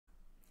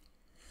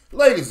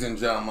Ladies and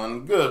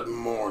gentlemen, good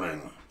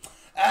morning.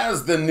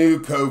 As the new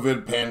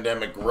COVID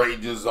pandemic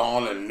rages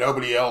on and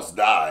nobody else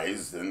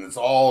dies, and it's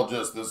all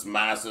just this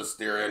mass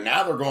hysteria,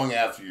 now they're going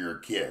after your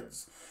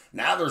kids.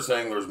 Now they're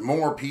saying there's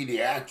more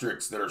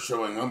pediatrics that are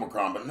showing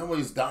Omicron, but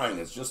nobody's dying.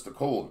 It's just a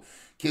cold.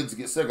 Kids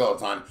get sick all the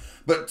time.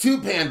 But two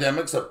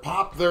pandemics have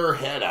popped their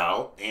head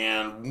out,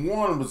 and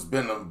one has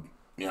been,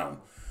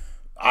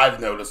 I've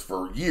noticed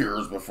for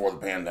years before the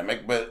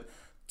pandemic, but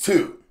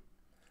two.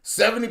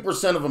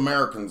 70% of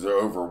Americans are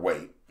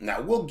overweight.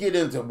 Now, we'll get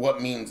into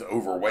what means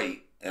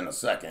overweight in a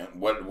second.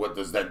 What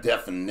does that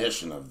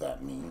definition of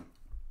that mean?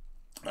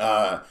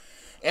 And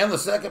the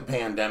second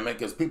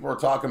pandemic is people are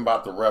talking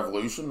about the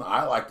revolution.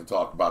 I like to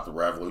talk about the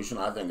revolution.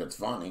 I think it's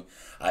funny.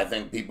 I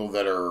think people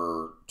that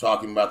are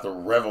talking about the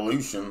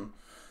revolution,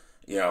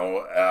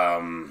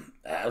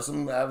 have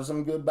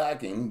some good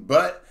backing.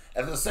 But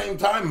at the same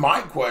time,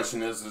 my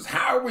question is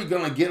how are we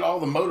going to get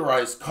all the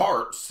motorized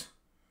carts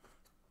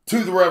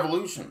to the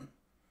revolution?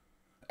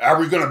 Are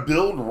we going to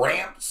build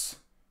ramps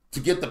to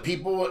get the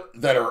people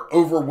that are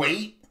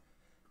overweight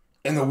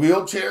in the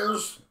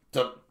wheelchairs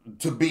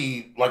to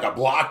be like a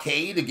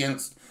blockade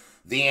against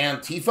the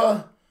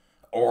Antifa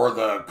or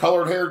the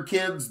colored-haired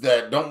kids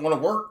that don't want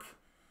to work?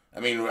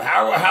 I mean,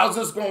 how's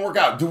this going to work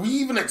out? Do we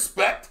even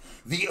expect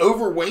the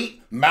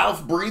overweight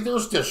mouth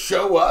breathers to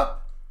show up?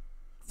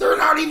 They're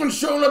not even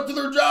showing up to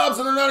their jobs,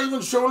 and they're not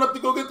even showing up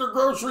to go get their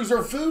groceries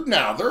or food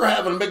now. They're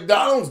having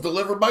McDonald's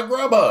delivered by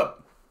Grubhub.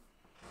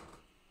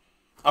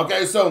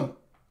 Okay, so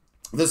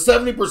the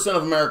 70%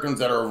 of Americans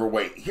that are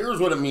overweight, here's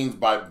what it means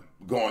by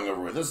going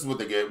overweight. This is what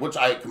they get, which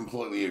I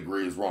completely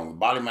agree is wrong. The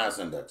body mass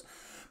index.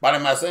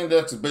 Body mass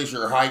index is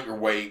basically your height, your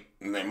weight,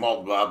 and they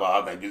multiply,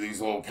 blah, blah. They do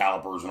these little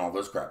calipers and all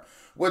this crap,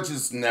 which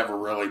is never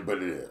really, but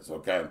it is,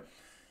 okay?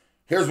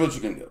 Here's what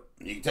you can do.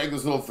 You can take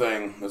this little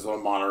thing, this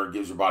little monitor, it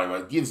gives your body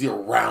weight, it gives you a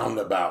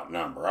roundabout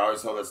number. I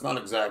always tell that's not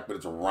exact, but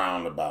it's a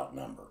roundabout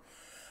number.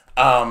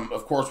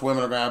 Of course,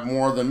 women are going to have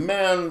more than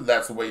men.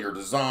 That's the way you're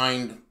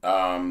designed.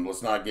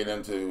 Let's not get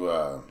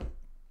into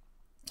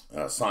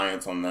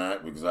science on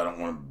that because I don't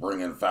want to bring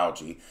in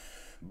Fauci.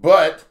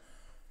 But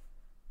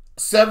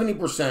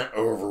 70%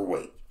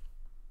 overweight.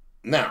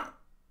 Now,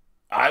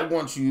 I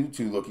want you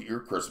to look at your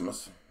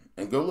Christmas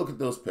and go look at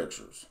those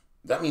pictures.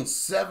 That means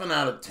 7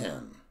 out of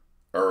 10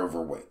 are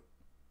overweight.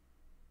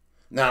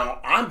 Now,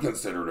 I'm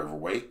considered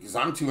overweight because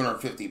I'm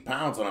 250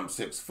 pounds and I'm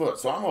 6 foot.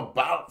 So I'm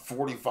about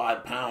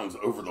 45 pounds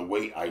over the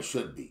weight I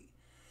should be.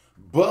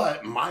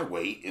 But my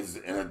weight is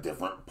in a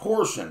different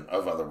portion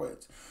of other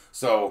weights.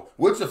 So,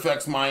 which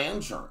affects my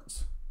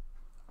insurance.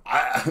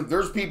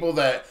 There's people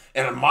that,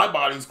 and my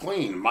body's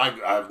clean. I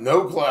have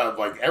no cholesterol,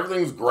 like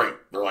everything's great.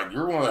 They're like,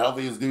 you're one of the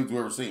healthiest dudes we've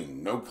ever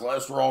seen. No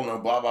cholesterol, no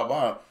blah, blah,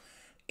 blah.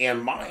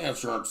 And my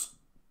insurance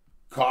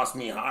cost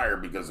me higher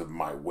because of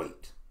my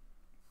weight.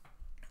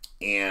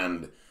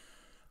 And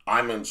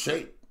I'm in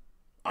shape.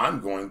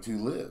 I'm going to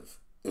live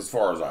as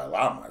far as I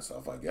allow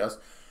myself, I guess.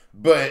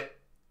 But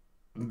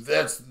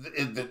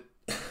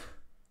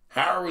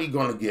how are we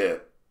going to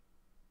get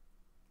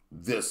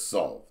this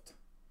solved?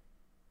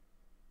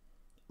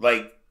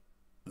 Like,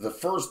 the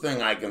first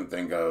thing I can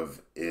think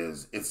of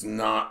is it's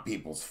not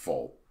people's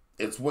fault.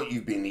 It's what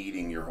you've been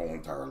eating your whole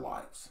entire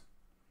lives.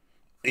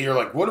 And you're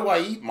like, what do I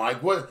eat,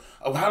 Mike?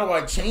 How do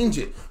I change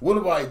it? What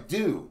do I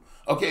do?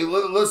 Okay,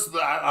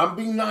 I'm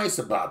being nice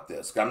about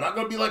this. I'm not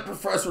going to be like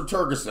Professor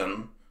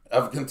Terguson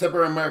of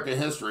contemporary American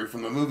history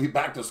from the movie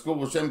Back to School,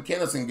 where Shem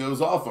Kennison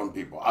goes off on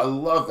people. I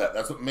love that.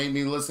 That's what made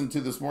me listen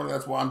to this morning.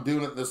 That's why I'm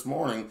doing it this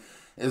morning,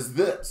 is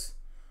this.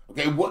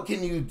 Okay, what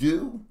can you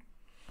do?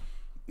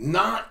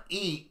 Not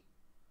eat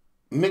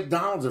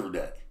McDonald's every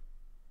day.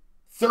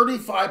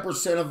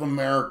 35% of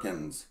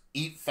Americans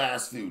eat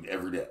fast food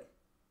every day.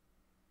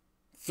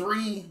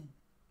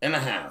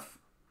 3.5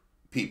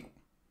 people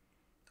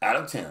out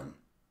of 10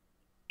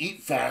 eat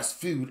fast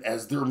food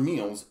as their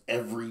meals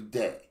every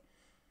day.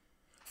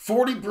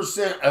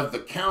 40% of the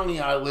county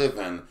I live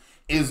in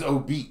is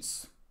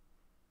obese.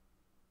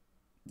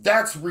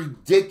 That's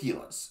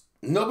ridiculous.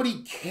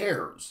 Nobody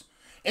cares.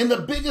 And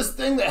the biggest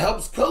thing that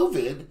helps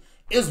COVID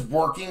is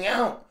working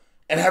out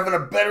and having a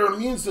better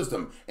immune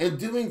system and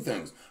doing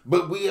things.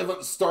 But we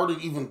haven't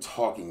started even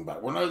talking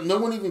about it. No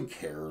one even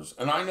cares.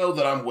 And I know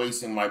that I'm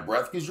wasting my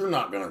breath because you're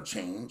not going to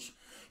change.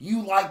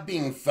 You like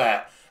being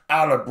fat,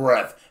 out of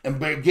breath,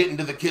 and getting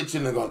to the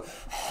kitchen and going,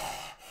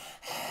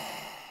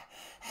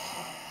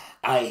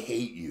 I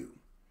hate you.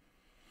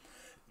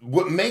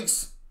 What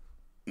makes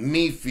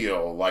me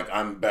feel like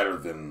I'm better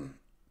than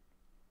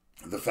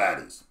the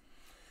fatties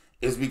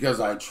is because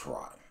I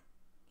try.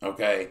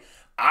 Okay?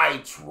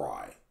 I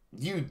try.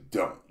 You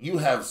don't. You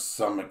have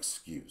some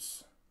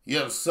excuse.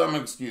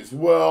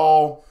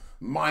 Well,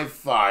 my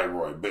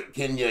thyroid, but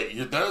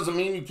it doesn't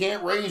mean you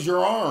can't raise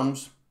your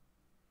arms.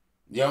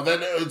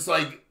 It's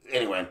like,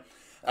 anyway,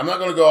 I'm not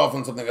going to go off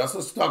on something else.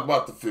 Let's talk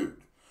about the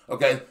food.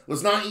 Okay?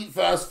 Let's not eat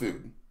fast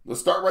food.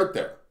 Let's start right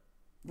there.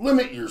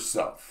 Limit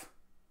yourself.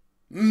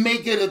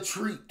 Make it a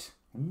treat.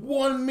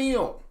 One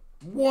meal.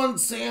 One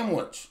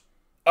sandwich.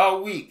 a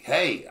week.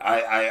 Hey,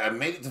 I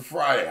made it to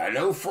Friday. I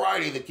know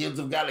Friday the kids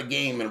have got a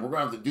game and we're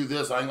going to have to do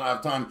this. I ain't going to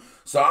have time.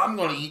 So I'm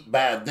going to eat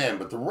bad then.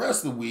 But the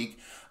rest of the week,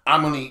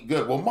 I'm going to eat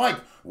good. Well, Mike,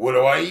 what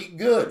do I eat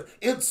good?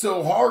 It's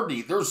so hard to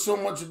eat. There's so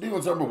much to do.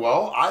 And so,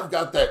 well, I've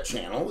got that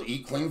channel,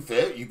 Eat Clean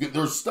Fit.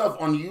 There's stuff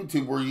on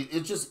YouTube where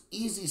it's just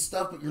easy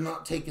stuff, but you're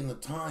not taking the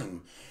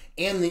time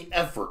and the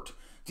effort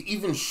to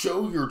even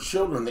show your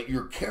children that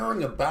you're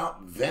caring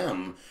about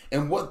them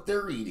and what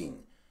they're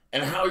eating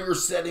and how you're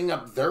setting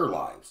up their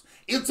lives.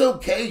 It's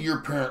okay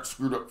your parents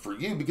screwed up for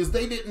you because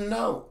they didn't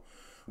know.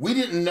 We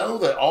didn't know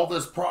that all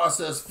this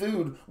processed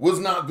food was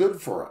not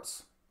good for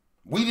us.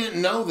 We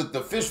didn't know that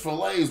the fish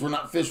fillets were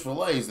not fish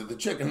fillets, that the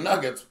chicken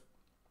nuggets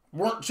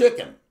weren't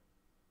chicken.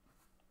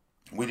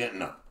 We didn't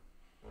know.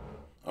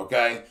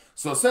 Okay?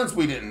 So since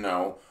we didn't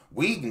know,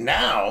 we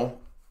now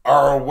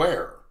are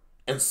aware.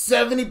 And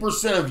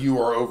 70% of you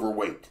are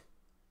overweight.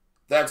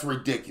 That's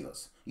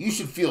ridiculous. You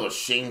should feel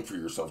ashamed for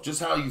yourself,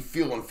 just how you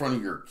feel in front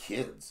of your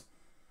kids.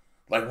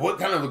 Like, what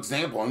kind of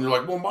example? And you're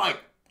like, well, Mike,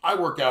 I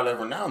work out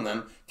every now and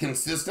then.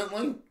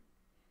 Consistently?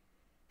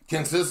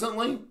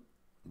 Consistently?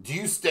 Do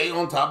you stay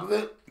on top of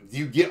it? Do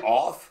you get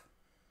off?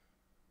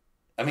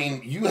 I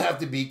mean, you have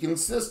to be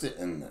consistent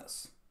in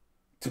this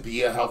to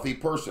be a healthy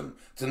person,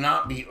 to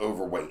not be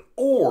overweight,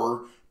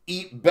 or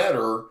eat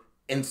better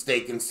and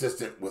stay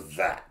consistent with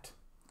that.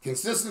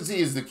 Consistency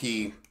is the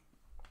key,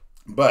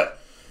 but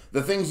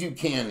the things you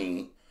can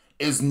eat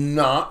is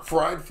not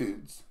fried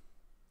foods,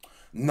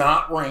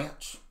 not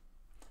ranch,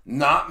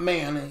 not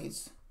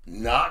mayonnaise,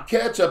 not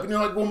ketchup. And you're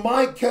like, well,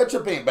 Mike,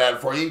 ketchup ain't bad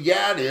for you.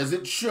 Yeah, it is.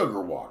 It's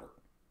sugar water.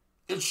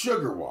 It's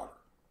sugar water.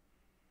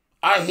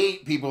 I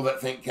hate people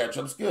that think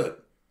ketchup's good.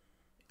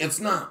 It's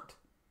not.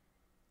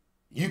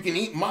 You can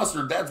eat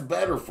mustard. That's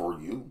better for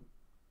you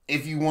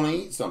if you want to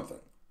eat something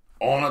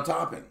on a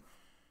topping.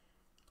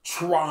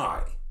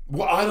 Try.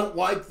 Well, I don't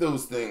like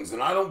those things. And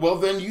well,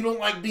 then you don't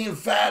like being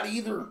fat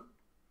either.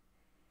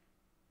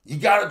 You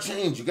got to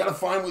change. You got to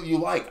find what you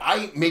like.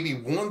 I eat maybe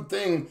one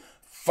thing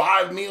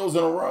 5 meals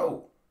in a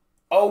row.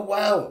 Oh,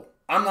 well,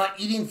 I'm not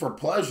eating for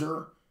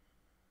pleasure.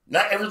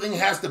 Not everything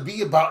has to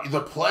be about the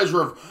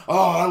pleasure of,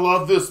 oh, I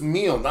love this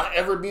meal. Not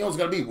every meal's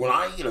got to be. When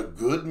I eat a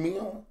good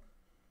meal,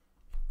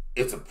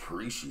 it's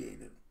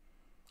appreciated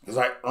because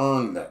I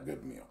earned that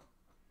good meal.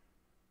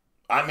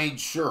 I made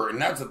sure,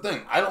 and that's the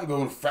thing. I don't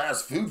go to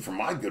fast food for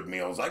my good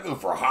meals. I go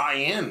for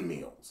high-end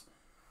meals.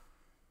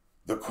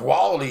 The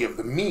quality of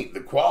the meat,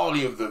 the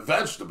quality of the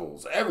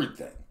vegetables,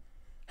 everything.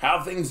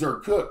 How things are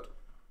cooked.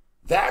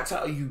 That's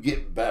how you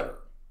get better.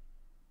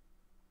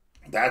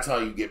 That's how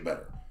you get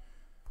better.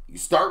 You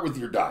start with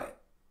your diet.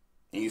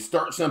 And you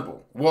start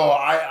simple. Well,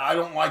 I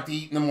don't like to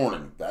eat in the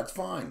morning. That's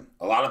fine.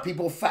 A lot of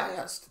people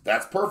fast.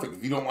 That's perfect.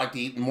 If you don't like to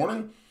eat in the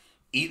morning,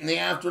 eat in the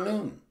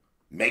afternoon.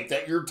 Make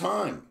that your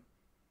time.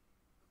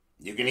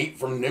 You can eat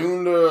from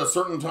noon to a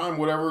certain time,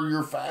 whatever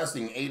your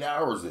fasting 8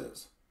 hours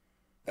is.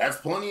 That's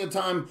plenty of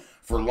time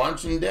for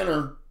lunch and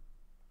dinner.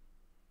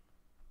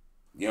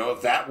 You know,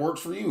 if that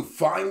works for you,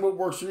 find what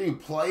works for you.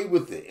 Play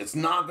with it. It's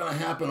not going to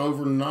happen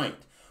overnight.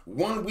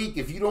 1 week,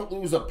 if you don't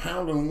lose a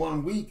pound in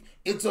 1 week,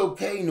 it's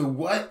okay. You know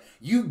what?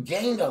 You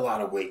gained a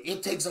lot of weight.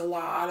 It takes a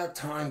lot of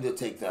time to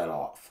take that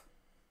off.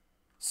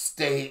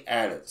 Stay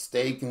at it.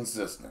 Stay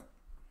consistent.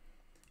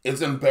 It's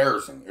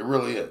embarrassing. It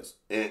really is.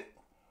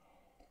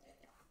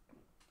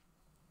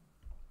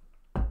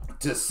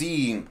 To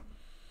see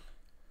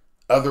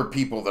other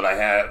people that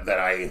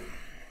I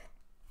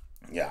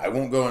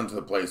won't go into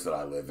the place that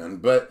I live in,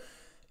 but,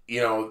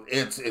 you know,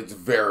 it's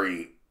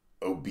very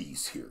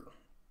obese here.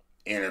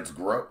 And it's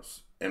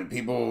gross. And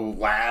people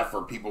laugh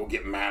or people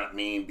get mad at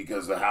me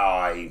because of how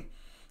I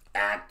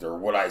act or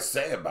what I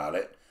say about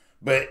it.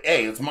 But,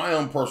 hey, it's my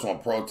own personal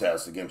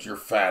protest against your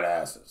fat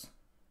asses.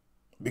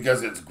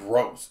 Because it's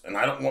gross. And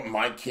I don't want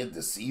my kid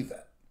to see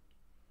that.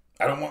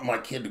 I don't want my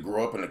kid to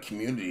grow up in a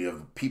community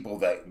of people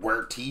that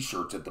wear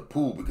t-shirts at the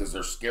pool because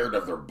they're scared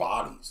of their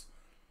bodies.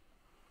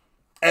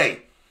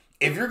 Hey,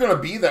 if you're going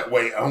to be that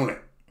way, own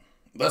it.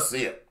 Let's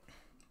see it.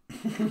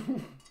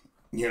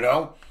 You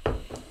know?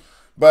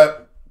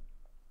 But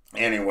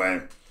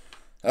anyway,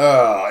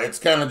 it's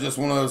kind of just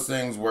one of those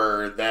things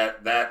where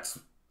that's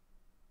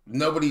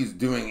nobody's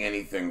doing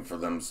anything for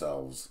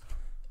themselves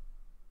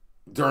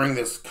during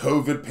this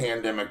COVID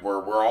pandemic where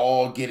we're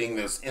all getting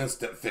this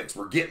instant fix.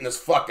 We're getting this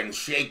fucking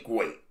shake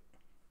weight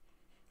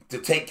to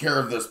take care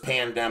of this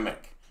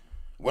pandemic.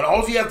 When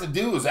all you have to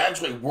do is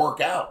actually work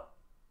out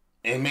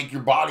and make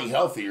your body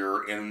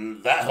healthier,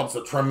 and that helps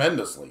it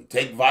tremendously.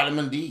 Take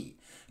vitamin D.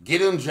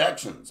 Get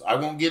injections. I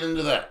won't get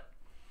into that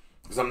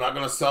because I'm not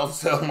going to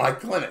self-sell my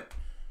clinic.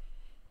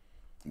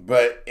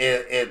 But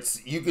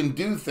it's you can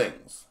do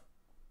things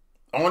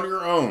on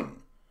your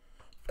own.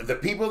 The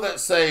people that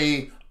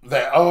say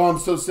that, oh, I'm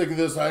so sick of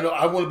this,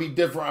 I want to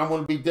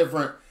be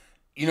different,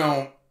 you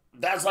know,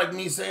 that's like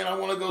me saying I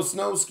want to go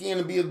snow skiing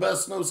and be the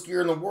best snow skier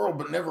in the world,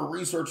 but never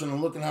researching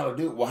and looking how to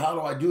do it. Well, how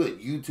do I do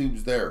it?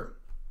 YouTube's there.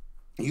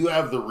 You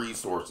have the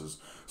resources,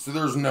 so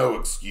there's no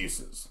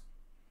excuses.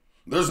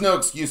 There's no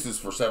excuses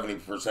for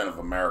 70% of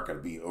America to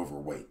be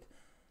overweight.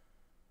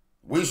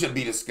 We should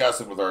be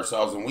discussing with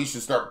ourselves, and we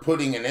should start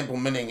putting and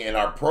implementing in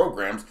our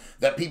programs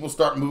that people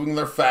start moving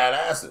their fat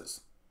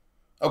asses.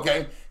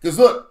 Okay? Because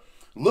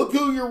look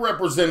who your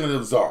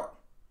representatives are.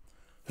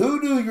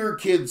 Who do your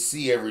kids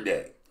see every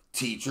day?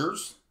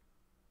 Teachers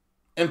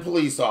and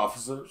police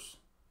officers.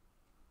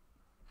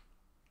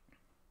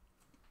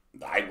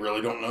 I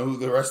really don't know who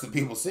the rest of the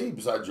people see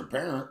besides your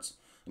parents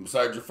and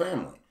besides your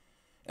family.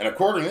 And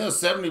according to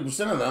this,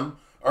 70% of them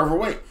are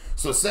overweight.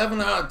 So 7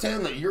 out of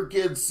 10 that your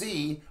kids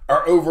see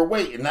are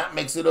overweight, and that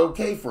makes it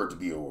okay for it to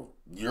be over.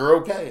 You're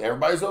okay.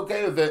 Everybody's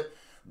okay with it.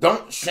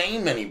 Don't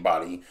shame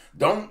anybody.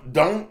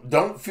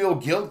 Don't feel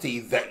guilty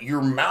that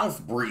you're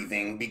mouth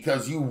breathing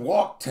because you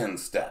walk 10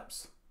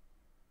 steps.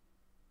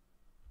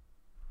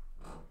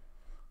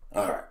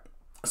 All right.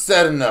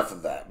 Said enough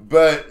of that.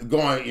 But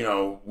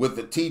going, with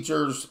the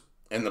teachers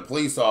and the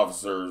police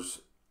officers,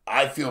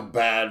 I feel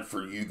bad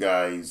for you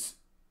guys.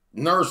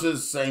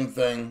 Nurses, same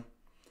thing.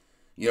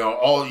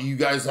 All you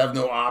guys have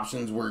no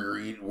options where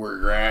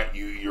you're at.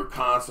 You're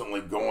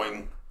constantly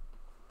going.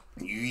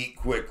 You eat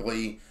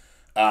quickly,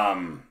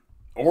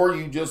 or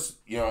you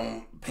just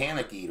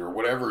panic eat or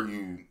whatever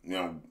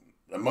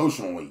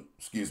emotionally.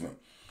 Excuse me.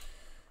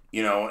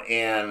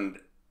 And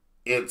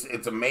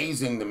it's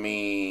amazing to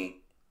me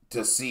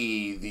to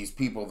see these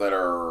people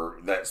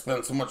that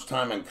spend so much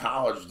time in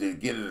college to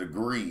get a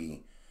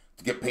degree,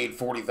 to get paid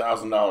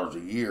 $40,000 a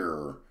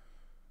year,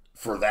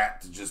 for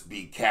that to just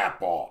be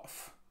cap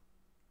off.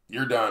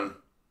 You're done.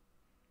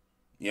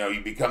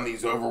 You become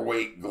these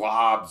overweight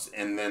globs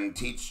and then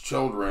teach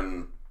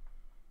children.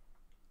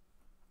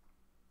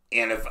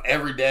 And if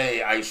every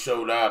day I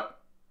showed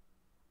up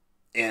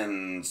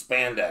in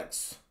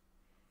spandex,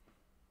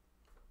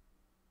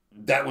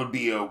 that would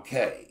be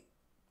okay.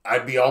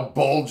 I'd be all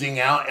bulging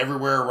out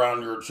everywhere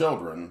around your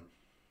children,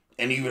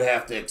 and you would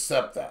have to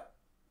accept that.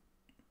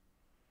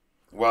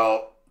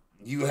 Well,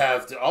 you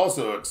have to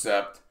also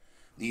accept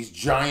these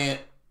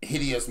giant,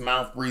 hideous,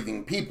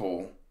 mouth-breathing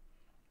people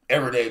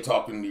every day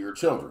talking to your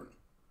children.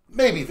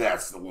 Maybe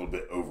that's a little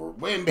bit over.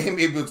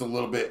 Maybe it's a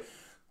little bit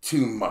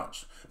too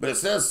much. But it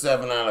says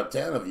 7 out of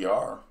 10 of you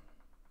are.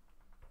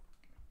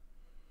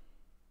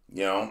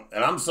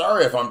 And I'm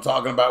sorry if I'm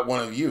talking about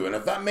one of you. And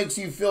if that makes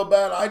you feel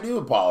bad, I do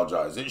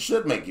apologize. It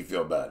should make you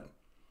feel bad.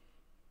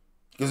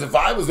 Because if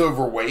I was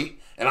overweight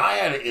and I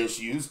had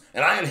issues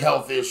and I had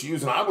health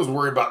issues and I was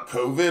worried about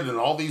COVID and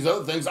all these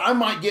other things, I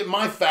might get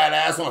my fat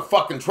ass on a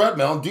fucking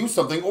treadmill and do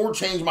something or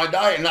change my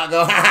diet and not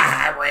go,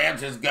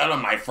 ranch is good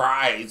on my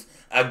fries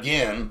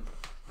again.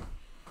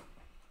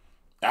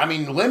 I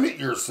mean, limit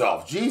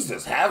yourself.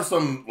 Jesus, have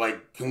some,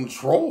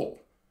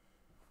 control.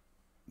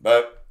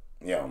 But,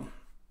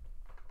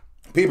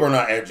 people are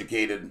not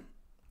educated.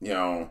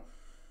 The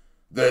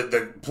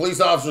police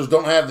officers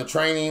don't have the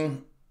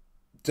training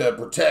to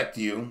protect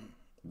you.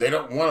 They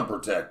don't want to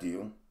protect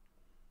you.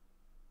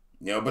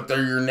 But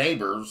they're your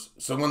neighbors.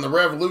 So when the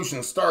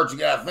revolution starts, you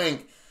got to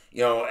think,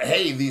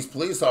 hey, these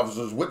police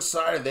officers, which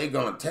side are they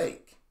going to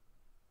take?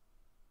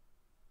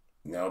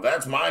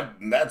 That's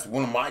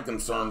one of my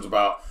concerns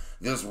about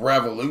this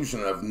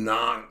revolution of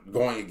not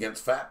going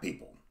against fat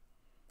people.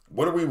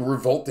 What are we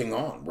revolting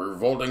on? We're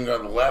revolting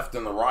on the left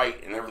and the right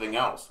and everything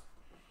else.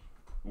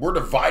 We're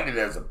divided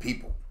as a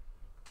people.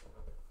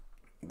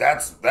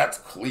 That's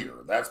clear.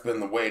 That's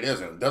been the way it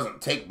is, and it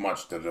doesn't take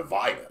much to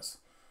divide us.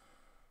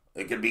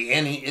 It could be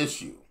any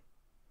issue.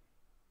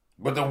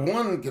 But the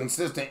one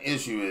consistent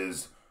issue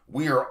is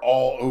we are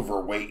all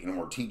overweight, and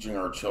we're teaching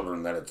our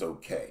children that it's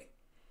okay.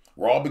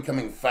 We're all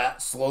becoming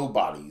fat, slow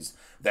bodies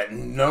that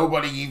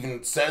nobody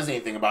even says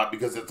anything about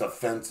because it's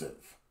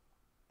offensive.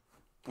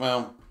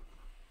 Well,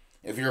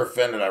 if you're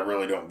offended, I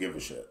really don't give a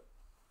shit.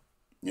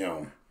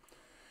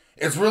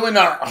 It's really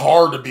not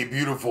hard to be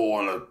beautiful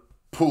in a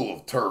pool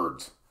of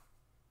turds.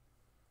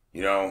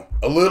 A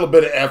little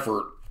bit of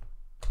effort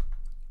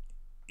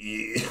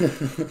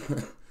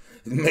it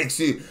makes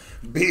you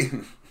be.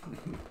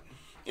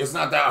 It's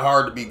not that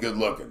hard to be good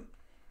looking.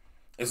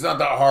 It's not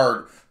that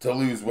hard to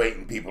lose weight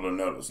and people to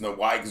notice. No,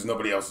 why? Because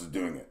nobody else is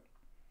doing it.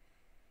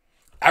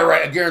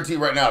 I guarantee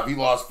right now, if you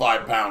lost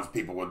 5 pounds,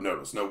 people would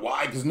notice. No,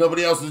 why? Because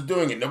nobody else is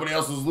doing it. Nobody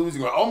else is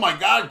losing it. Oh my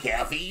God,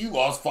 Kathy, you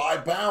lost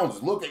 5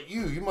 pounds. Look at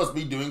you. You must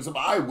be doing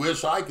something. I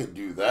wish I could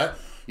do that.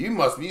 You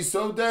must be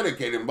so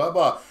dedicated. Blah,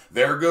 blah.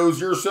 There goes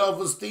your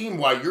self-esteem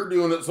while you're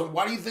doing it. So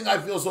why do you think I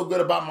feel so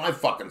good about my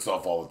fucking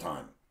self all the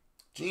time?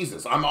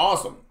 Jesus, I'm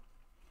awesome.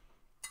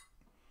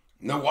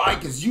 No, why?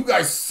 Because you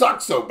guys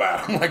suck so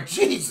bad. I'm like,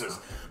 Jesus,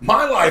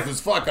 my life is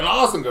fucking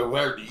awesome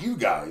compared to you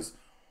guys.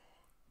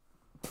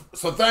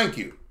 So thank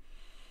you.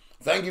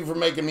 Thank you for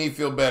making me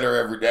feel better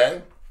every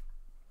day.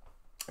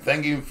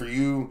 Thank you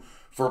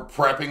for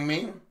prepping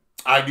me.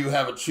 I do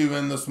have a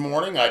chew-in this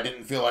morning. I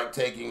didn't feel like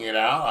taking it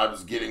out. I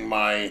was getting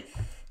my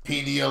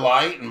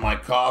Pedialyte and my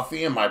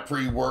coffee and my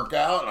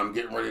pre-workout. And I'm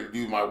getting ready to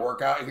do my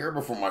workout here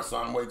before my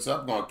son wakes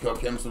up. I'm going to cook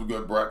him some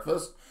good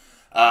breakfast.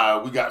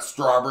 We got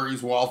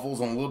strawberries,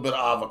 waffles, and a little bit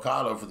of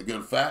avocado for the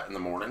good fat in the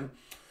morning.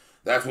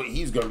 That's what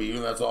he's going to be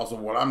eating. That's also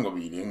what I'm going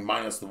to be eating,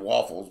 minus the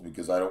waffles,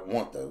 because I don't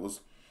want those.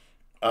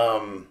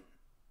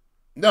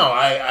 No,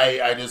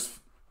 I just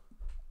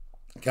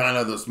kind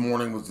of this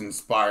morning was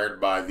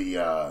inspired by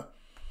the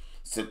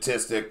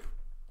statistic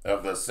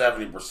of the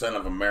 70%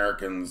 of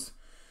Americans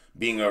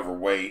being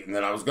overweight. And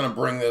then I was going to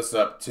bring this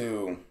up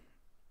too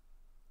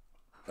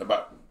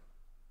about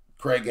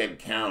Craighead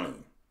County.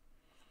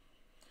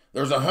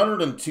 There's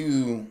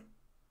 102,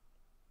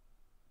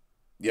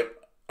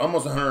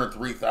 almost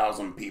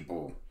 103,000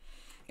 people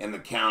in the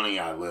county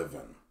I live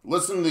in.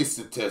 Listen to these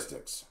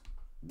statistics.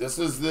 This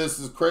is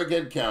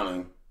Craighead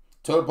County,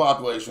 total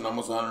population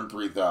almost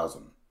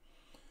 103,000.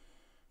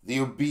 The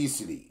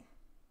obesity,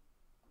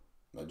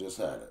 I just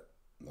had it.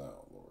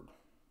 Oh, Lord.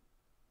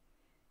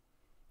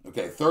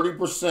 Okay,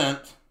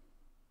 30%.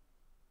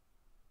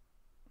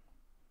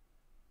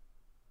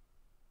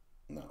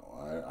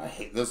 No, I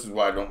hate, this is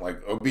why I don't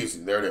like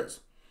obesity. There it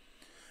is.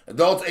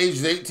 Adults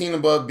aged 18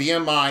 above,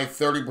 BMI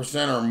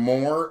 30% or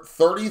more.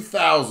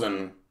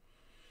 30,000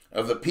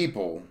 of the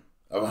people,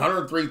 of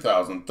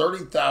 103,000,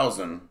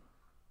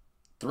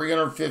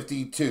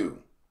 30,352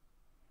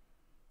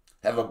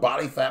 have a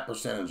body fat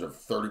percentage of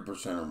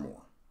 30% or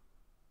more.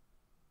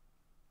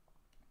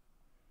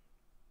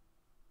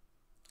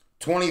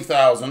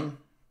 20,000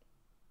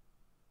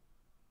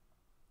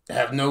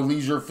 have no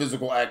leisure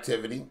physical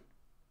activity.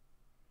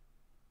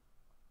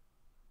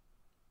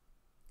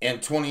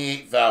 And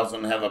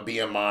 28,000 have a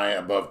BMI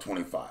above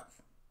 25.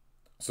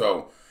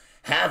 So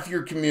half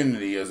your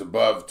community is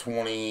above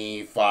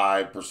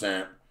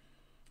 25%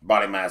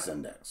 body mass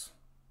index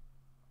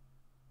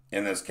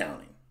in this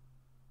county.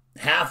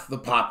 Half the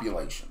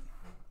population.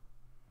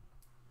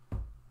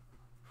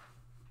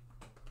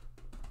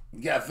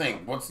 You gotta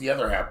think, what's the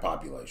other half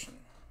population?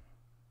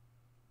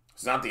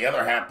 It's not the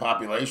other half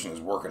population is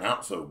working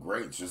out so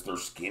great. It's just they're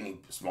skinny,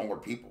 smaller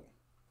people.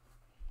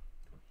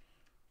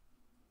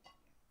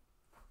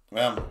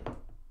 Well,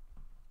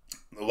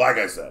 like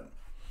I said,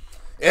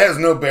 it has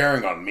no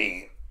bearing on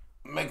me.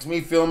 It makes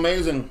me feel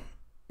amazing.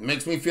 It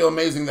makes me feel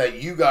amazing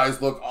that you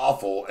guys look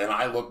awful and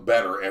I look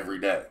better every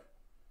day.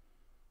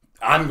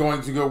 I'm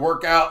going to go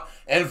work out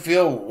and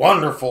feel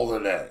wonderful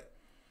today.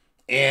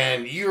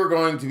 And you're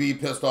going to be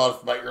pissed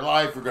off about your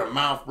life. You're going to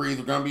mouth breathe.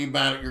 You're going to be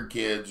mad at your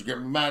kids. You're going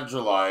to be mad at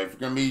your life. You're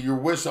going to be, you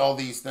wish all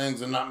these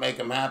things and not make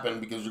them happen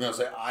because you're going to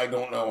say, I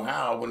don't know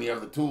how, when you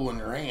have the tool in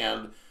your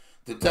hand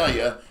to tell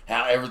you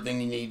how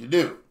everything you need to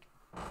do.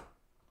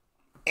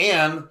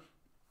 And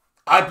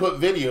I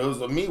put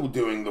videos of me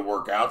doing the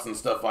workouts and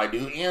stuff I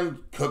do and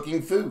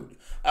cooking food.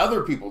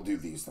 Other people do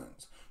these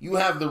things. You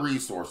have the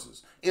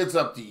resources. It's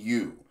up to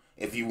you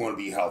if you want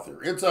to be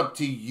healthier. It's up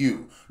to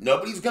you.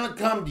 Nobody's going to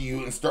come to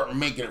you and start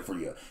making it for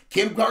you.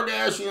 Kim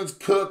Kardashian's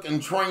cook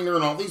and trainer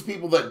and all these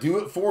people that do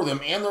it for them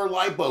and their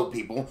lipo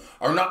people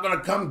are not going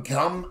to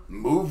come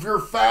move your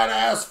fat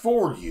ass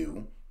for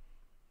you.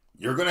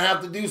 You're going to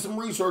have to do some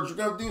research. You're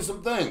going to do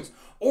some things.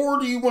 Or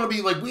do you want to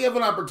be like, we have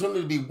an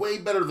opportunity to be way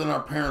better than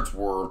our parents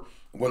were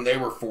when they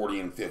were 40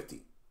 and 50.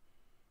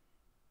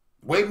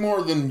 Way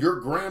more than your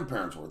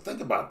grandparents were.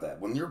 Think about that.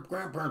 When your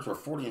grandparents were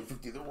 40 and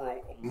 50,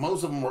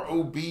 most of them were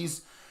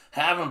obese,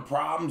 having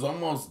problems,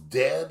 almost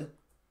dead.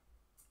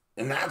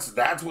 And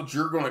that's what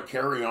you're going to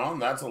carry on.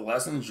 That's the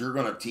lessons you're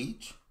going to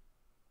teach.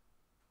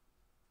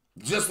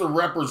 Just the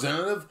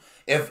representative.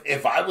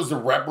 If I was to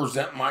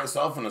represent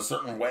myself in a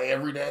certain way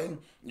every day,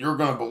 you're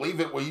going to believe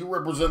it. Well, you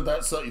represent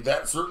that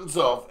certain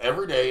self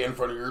every day in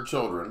front of your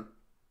children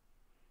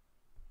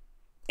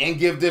and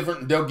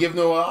they'll give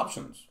no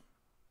options.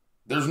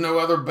 There's no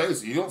other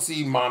basis. You don't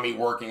see mommy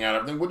working out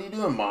everything. What are you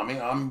doing, mommy?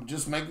 I'm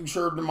just making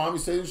sure the mommy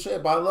stays in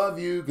shape. I love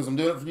you because I'm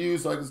doing it for you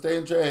so I can stay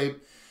in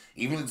shape.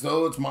 Even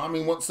though it's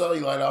mommy wants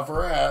cellulite off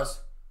her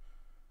ass.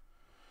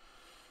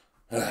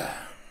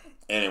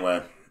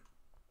 Anyway,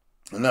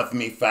 enough of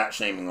me fat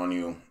shaming on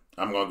you.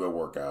 I'm going to go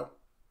work out.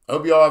 I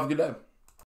hope you all have a good day.